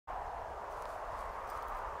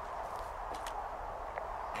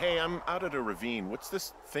Hey, I'm out at a ravine. What's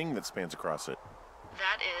this thing that spans across it?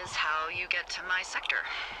 That is how you get to my sector.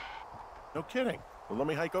 No kidding. Well, let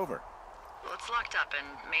me hike over. Well, it's locked up and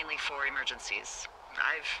mainly for emergencies.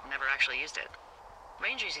 I've never actually used it.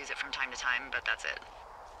 Rangers use it from time to time, but that's it.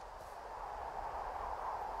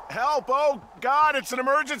 Help! Oh, God, it's an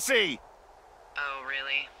emergency! Oh,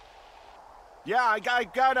 really? Yeah, I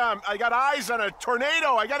got eyes on a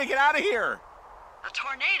tornado. I gotta get out of here. A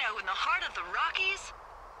tornado in the heart of the Rockies?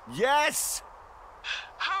 Yes!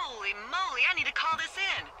 Holy moly, I need to call this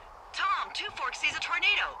in. Tom, Two Forks sees a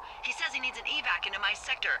tornado. He says he needs an evac into my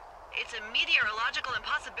sector. It's a meteorological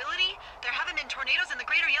impossibility. There haven't been tornadoes in the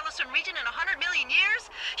greater Yellowstone region in 100 million years.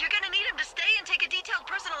 You're gonna need him to stay and take a detailed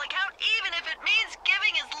personal account, even if it means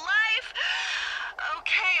giving his life.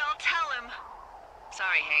 Okay, I'll tell him.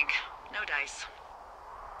 Sorry, Hank. No dice.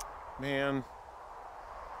 Man,